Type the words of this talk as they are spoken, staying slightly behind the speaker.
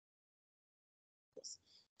Yes.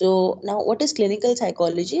 So now what is clinical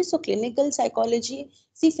psychology? So clinical psychology,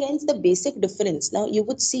 see friends, the basic difference. Now you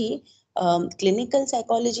would see clinical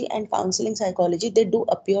psychology and counseling psychology, they do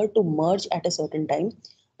appear to merge at a certain time,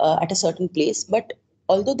 at a certain place. But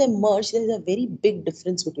although they merge, there is a very big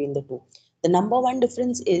difference between the two. The number one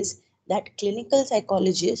difference is that clinical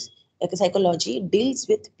psychologist, like psychology, deals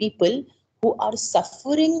with people who are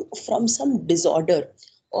suffering from some disorder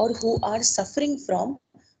or who are suffering from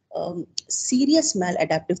serious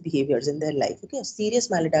maladaptive behaviors in their life, okay, serious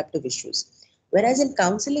maladaptive issues. Whereas in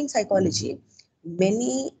counseling psychology,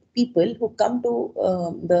 many people who come to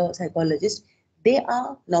the psychologist, they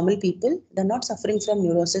are normal people. They're not suffering from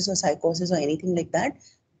neurosis or psychosis or anything like that,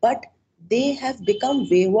 but they have become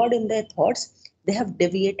wayward in their thoughts. They have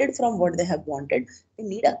deviated from what they have wanted. They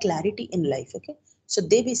need a clarity in life, okay. So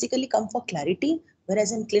they basically come for clarity,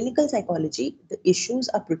 whereas in clinical psychology, the issues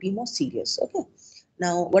are pretty more serious, okay.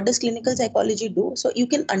 Now, what does clinical psychology do? So you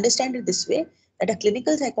can understand it this way, that a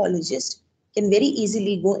clinical psychologist can very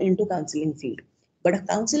easily go into counseling field. But a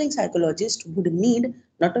counseling psychologist would need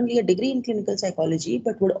not only a degree in clinical psychology,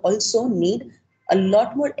 but would also need a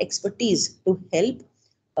lot more expertise to help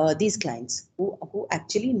these clients who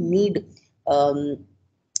actually um,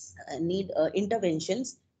 need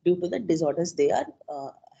interventions due to the disorders they are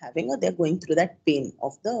having, or they're going through that pain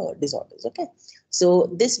of the disorders, okay. So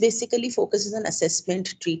this basically focuses on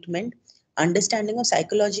assessment, treatment, understanding of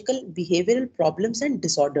psychological behavioral problems and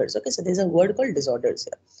disorders, okay. So there's a word called disorders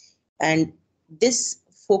here, and this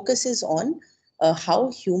focuses on how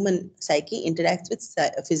human psyche interacts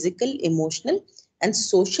with physical, emotional and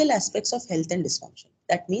social aspects of health and dysfunction.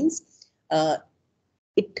 That means uh,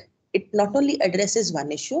 it it not only addresses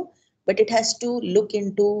one issue, but it has to look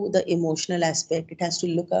into the emotional aspect. It has to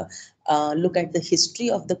look at the history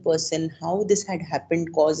of the person, how this had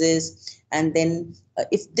happened, causes, and then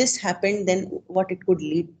if this happened, then what it could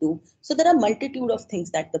lead to. So there are multitude of things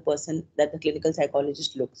that the clinical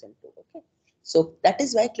psychologist looks into, okay. So that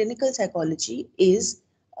is why clinical psychology is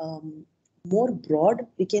more broad,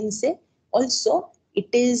 we can say. Also it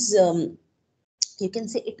is you can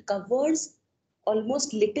say it covers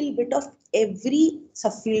almost little bit of every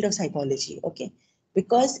subfield of psychology, okay,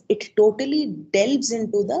 because it totally delves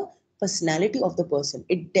into the personality of the person.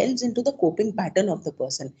 It delves into the coping pattern of the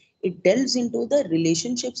person. It delves into the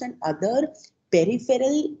relationships and other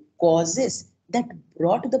peripheral causes that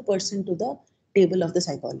brought the person to the table of the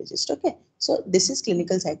psychologist, okay. So this is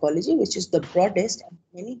clinical psychology, which is the broadest, and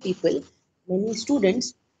many people, many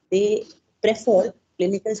students, they prefer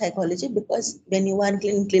clinical psychology, because when you are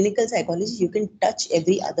in clinical psychology, you can touch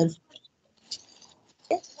every other.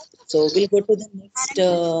 Okay? So we'll go to the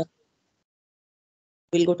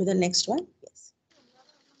next one. Yes.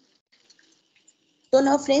 So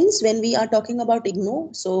now, friends, when we are talking about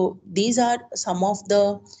IGNOU, so these are some of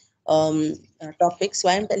the topics.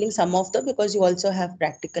 Why I'm telling some of them, because you also have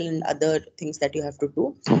practical and other things that you have to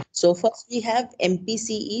do. So first we have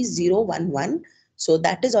MPCE 011. So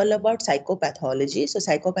that is all about psychopathology. So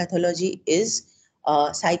psychopathology is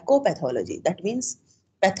psychopathology. That means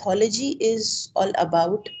pathology is all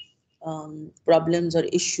about problems or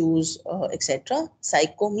issues, etc.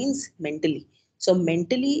 Psycho means mentally. So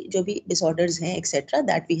mentally जो भी disorders हैं etc.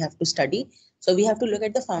 that we have to study. So we have to look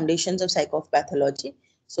at the foundations of psychopathology.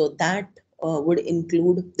 So that would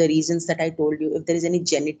include the reasons that I told you. If there is any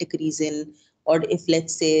genetic reason, or if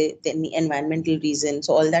let's say any environmental reason,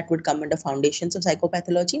 so all that would come under foundations of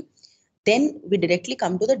psychopathology. Then we directly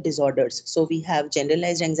come to the disorders. So we have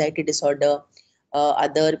generalized anxiety disorder,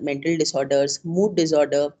 other mental disorders, mood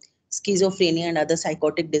disorder, schizophrenia and other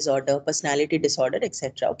psychotic disorder, personality disorder,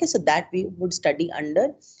 etc. Okay, so that we would study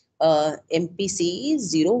under MPCE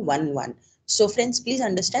 011. So friends, please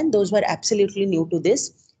understand, those who are absolutely new to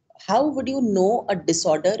this, how would you know a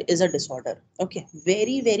disorder is a disorder? Okay,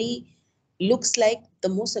 very looks like the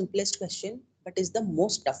most simplest question, but is the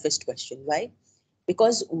most toughest question. Why?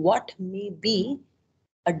 Because what may be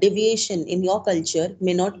a deviation in your culture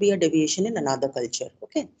may not be a deviation in another culture,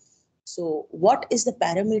 okay. So what is the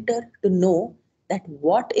parameter to know that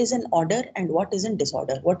what is an order and what is a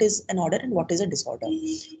disorder, what is an order and what is a disorder?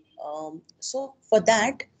 So for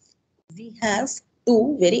that we have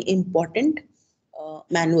two very important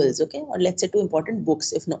manuals, okay, or let's say two important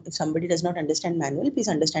books. If somebody does not understand manual, please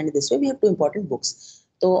understand it this way. We have two important books.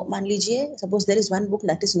 So मान लीजिए, suppose there is one book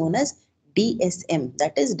that is known as DSM,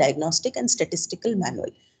 that is Diagnostic and Statistical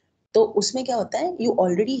Manual. तो उसमें क्या होता है, you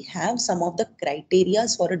already have some of the criteria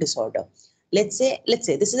for a disorder. Let's say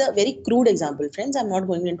this is a very crude example, friends. I'm not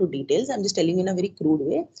going into details. I'm just telling you in a very crude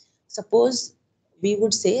way. Suppose we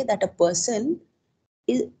would say that a person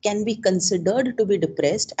can be considered to be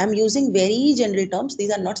depressed. I'm using very general terms.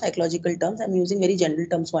 These are not psychological terms. I'm using very general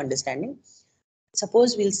terms for understanding.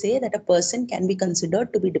 Suppose we'll say that a person can be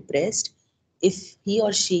considered to be depressed if he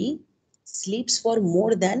or she sleeps for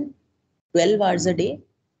more than 12 hours a day,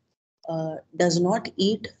 does not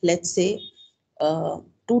eat, let's say,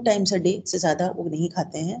 2 times a day, से ज़्यादा वो नहीं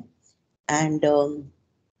खाते हैं, and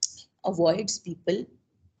avoids people,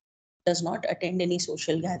 does not attend any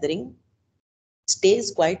social gathering,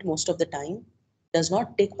 stays quiet most of the time, does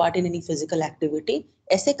not take part in any physical activity.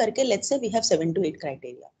 ऐसे करके let's say we have 7 to 8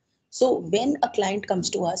 criteria. So when a client comes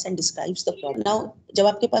to us and describes the problem, now जब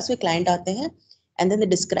आपके पास में client आते हैं and then they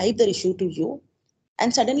describe the issue to you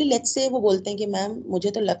and suddenly let's say वो बोलते हैं कि ma'am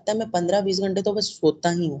मुझे तो लगता है मैं 15-20 घंटे तो बस सोता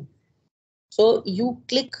ही हूँ. So you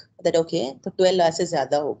click that okay, तो 12 hours से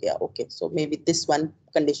ज़्यादा हो गया. Okay, so maybe this one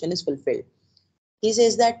condition is fulfilled. He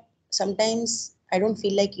says that sometimes I don't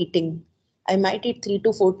feel like eating. I might eat 3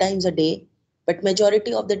 to 4 times a day, but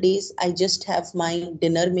majority of the days I just have my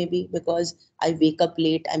dinner maybe because I wake up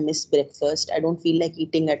late, I miss breakfast, I don't feel like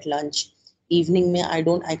eating at lunch. Evening mein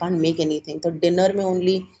I can't make anything. So dinner mein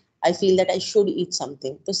only I feel that I should eat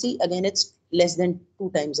something. So see, again, it's less than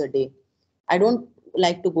 2 times a day. I don't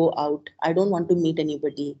like to go out. I don't want to meet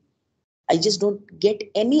anybody. I just don't get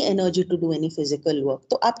any energy to do any physical work.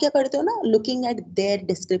 तो आप क्या करते हो ना, looking at their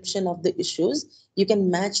description of the issues, you can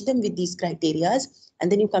match them with these criterias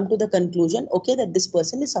and then you come to the conclusion, okay, that this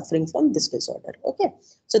person is suffering from this disorder. Okay,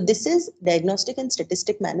 so this is diagnostic and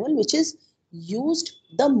statistic manual which is used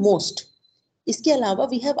the most. इसके अलावा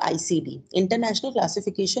we have ICD, International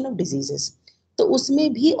Classification of Diseases. तो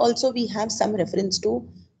उसमें भी also we have some reference to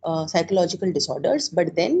psychological disorders,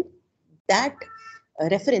 but then that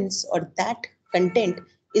reference or that content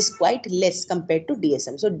is quite less compared to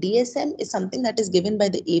DSM. So DSM is something that is given by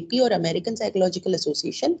the AP or American Psychological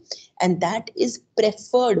Association, and that is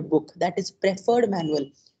preferred book, that is preferred manual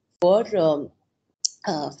for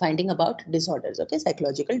finding about disorders, okay,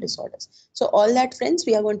 psychological disorders. So all that, friends,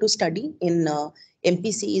 we are going to study in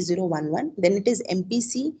MPCE 011. Then it is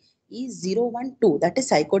MPCE 012, that is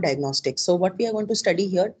psychodiagnostics. So what we are going to study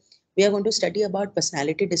here, we are going to study about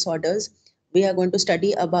personality disorders. We are going to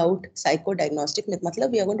study about psychodiagnostic,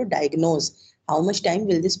 matlab we are going to diagnose how much time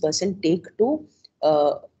will this person take to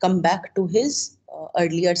come back to his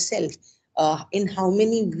earlier self, in how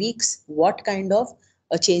many weeks, what kind of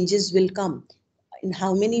changes will come, in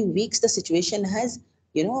how many weeks the situation has,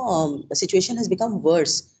 the situation has become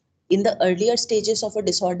worse. In the earlier stages of a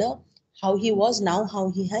disorder, how he was, now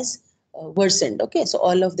how he has worsened. Okay, so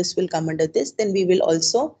all of this will come under this. Then we will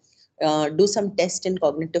also do some test in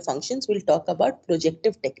cognitive functions. We'll talk about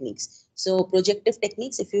projective techniques. So projective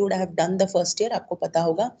techniques, if you would have done the first year, aapko pata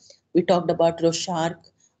hoga. We talked about Rorschach,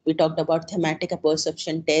 we talked about thematic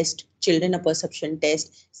apperception test, children apperception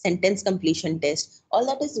test, sentence completion test. All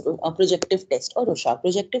that is a projective test or Rorschach.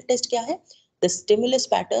 Projective test kya hai? The stimulus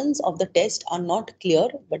patterns of the test are not clear,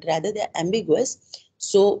 but rather they are ambiguous.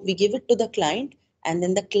 So we give it to the client, and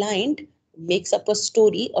then the client makes up a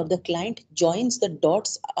story, or the client joins the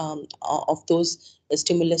dots of those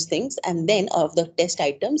stimulus things and then of the test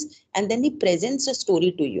items, and then he presents a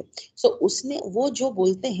story to you. So उसने वो जो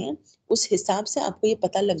बोलते हैं उस हिसाब से आपको ये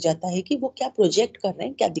पता लग जाता है कि वो क्या प्रोजेक्ट कर रहे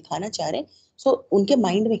हैं, क्या दिखाना चाह रहे हैं. So उनके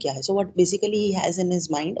माइंड में क्या है, so what basically he has in his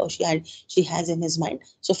mind or she has in his mind.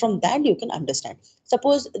 So from that you can understand.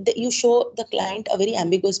 Suppose that you show the client a very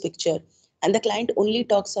ambiguous picture and the client only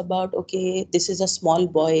talks about, okay, this is a small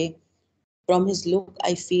boy. From his look,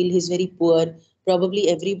 I feel he's very poor. Probably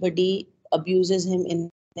everybody abuses him in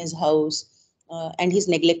his house, and he's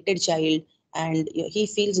neglected child, and he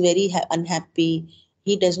feels very unhappy.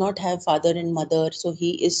 He does not have father and mother, so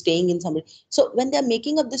he is staying in somebody. So when they're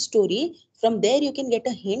making up the story, from there you can get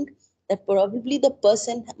a hint that probably the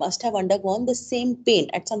person must have undergone the same pain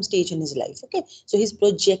at some stage in his life. Okay, so he's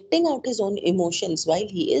projecting out his own emotions while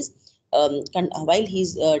he is while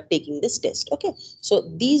he's taking this test. Okay, so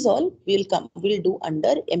these all will do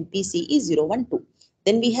under MPCE 012.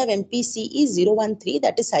 Then we have MPCE 013,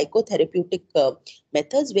 that is psychotherapeutic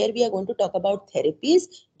methods, where we are going to talk about therapies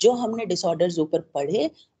जो हमने disorders ऊपर पढ़े,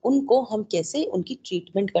 उनको हम कैसे उनकी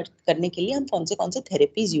treatment करने के लिए हम कौन से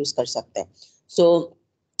therapies use कर सकते हैं. So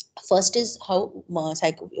first is how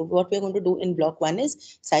what we are going to do in block 1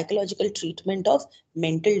 is psychological treatment of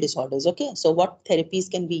mental disorders. Okay, so what therapies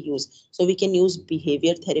can we use? So we can use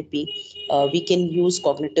behavior therapy, we can use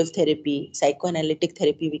cognitive therapy, psychoanalytic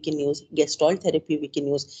therapy we can use, gestalt therapy we can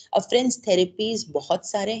use. Friends, therapies बहुत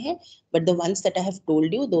सारे हैं, but the ones that I have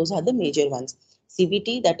told you, those are the major ones.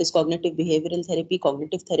 CBT, that is cognitive behavioral therapy,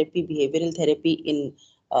 behavioral therapy in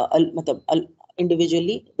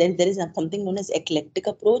individually. Then there is something known as eclectic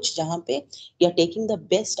approach, jahan pe you're taking the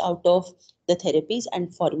best out of the therapies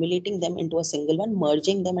and formulating them into a single one,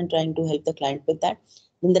 merging them and trying to help the client with that.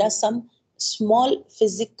 Then there are some small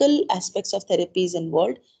physical aspects of therapies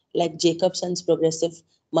involved, like Jacobson's progressive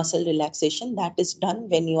muscle relaxation. That is done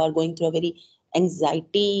when you are going through a very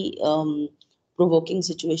anxiety provoking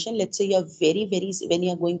situation. Let's say you're very, when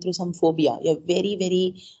you're going through some phobia, you're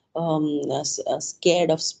very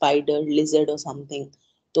scared of spider, lizard or something.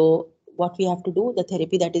 So what we have to do, the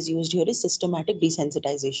therapy that is used here is systematic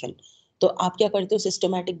desensitization. तो आप क्या करते हो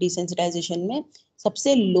systematic desensitization में?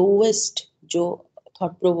 सबसे lowest जो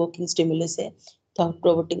thought provoking stimulus है, thought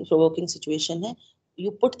provoking situation है,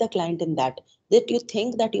 you put the client in that you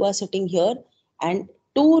think that you are sitting here and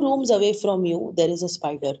 2 rooms away from you there is a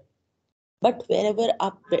spider, but wherever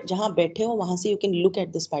आप जहाँ बैठे हो वहां से you can look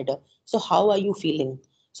at the spider. So how are you feeling?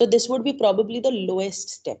 So this would be probably the lowest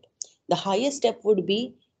step. The highest step would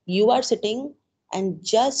be you are sitting and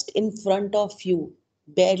just in front of you,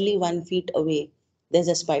 barely 1 feet away, there's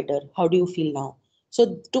a spider. How do you feel now?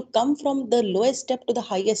 So to come from the lowest step to the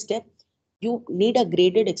highest step, you need a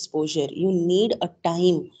graded exposure. You need a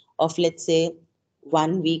time of, let's say,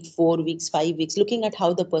 1 week, 4 weeks, 5 weeks, looking at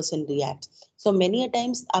how the person reacts. So many a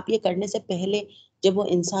times आप ये करने से पहले जब वो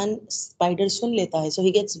इंसान spider सुन लेता है, so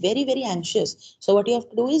he gets very anxious. So what you have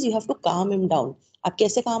to do is you have to calm him down. आप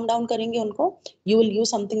कैसे calm down करेंगे उनको? You will use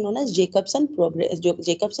something known as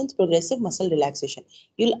Jacobson's progressive muscle relaxation.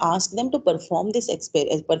 You'll ask them to perform this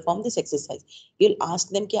exercise. You'll ask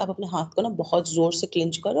them कि आप अपने हाथ को ना बहुत जोर से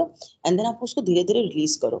clench करो and then आप उसको धीरे धीरे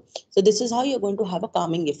release करो. So this is how you're going to have a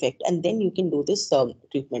calming effect, and then you can do this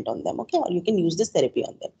treatment on them, okay? Or you can use this therapy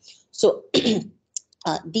on them. So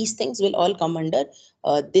these things will all come under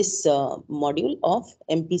this module of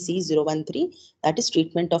MPC 013, that is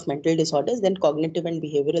treatment of mental disorders. Then cognitive and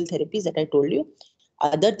behavioral therapies that I told you,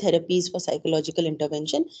 other therapies for psychological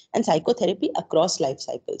intervention, and psychotherapy across life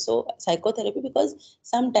cycles. So psychotherapy, because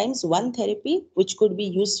sometimes one therapy which could be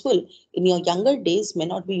useful in your younger days may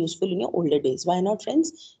not be useful in your older days. Why not,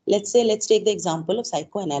 friends? Let's take the example of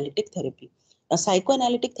psychoanalytic therapy. Now,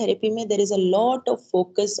 psychoanalytic therapy mein, there is a lot of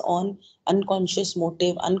focus on unconscious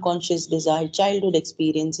motive, unconscious desire, childhood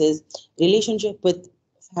experiences, relationship with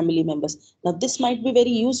family members. Now, this might be very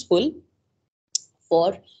useful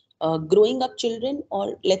for growing up children,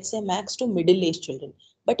 or let's say max to middle-aged children.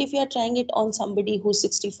 But if you are trying it on somebody who's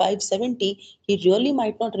 65, 70, he really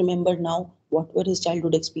might not remember now what were his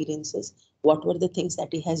childhood experiences, what were the things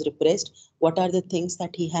that he has repressed, what are the things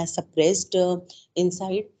that he has suppressed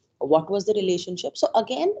inside, what was the relationship. So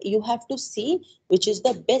again, you have to see which is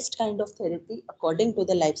the best kind of therapy according to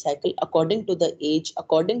the life cycle, according to the age,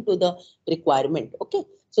 according to the requirement. Okay,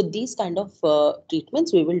 so these kind of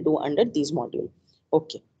treatments we will do under these modules.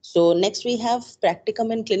 Okay, so next we have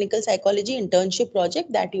practicum in clinical psychology internship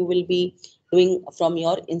project that you will be doing from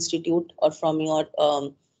your institute or from your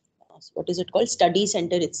what is it called, study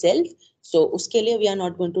center itself. So uske liye we are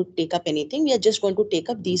not going to take up anything. We are just going to take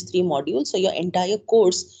up these 3 modules. So your entire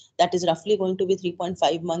course, that is roughly going to be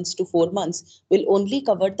 3.5 months to 4 months, will only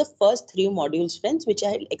cover the first 3 modules, friends, which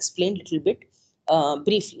I explained a little bit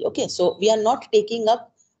briefly. Okay, so we are not taking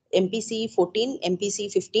up MPC 14,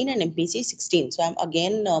 MPC 15 and MPC 16. So I'm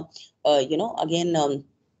again,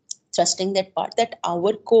 trusting that part, that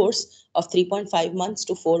our course of 3.5 months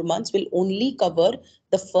to 4 months will only cover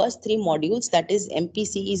the first 3 modules, that is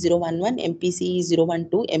MPCE 011, MPCE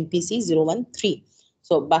 012, MPC 013.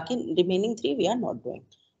 So back in remaining 3 we are not doing.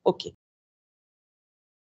 Okay.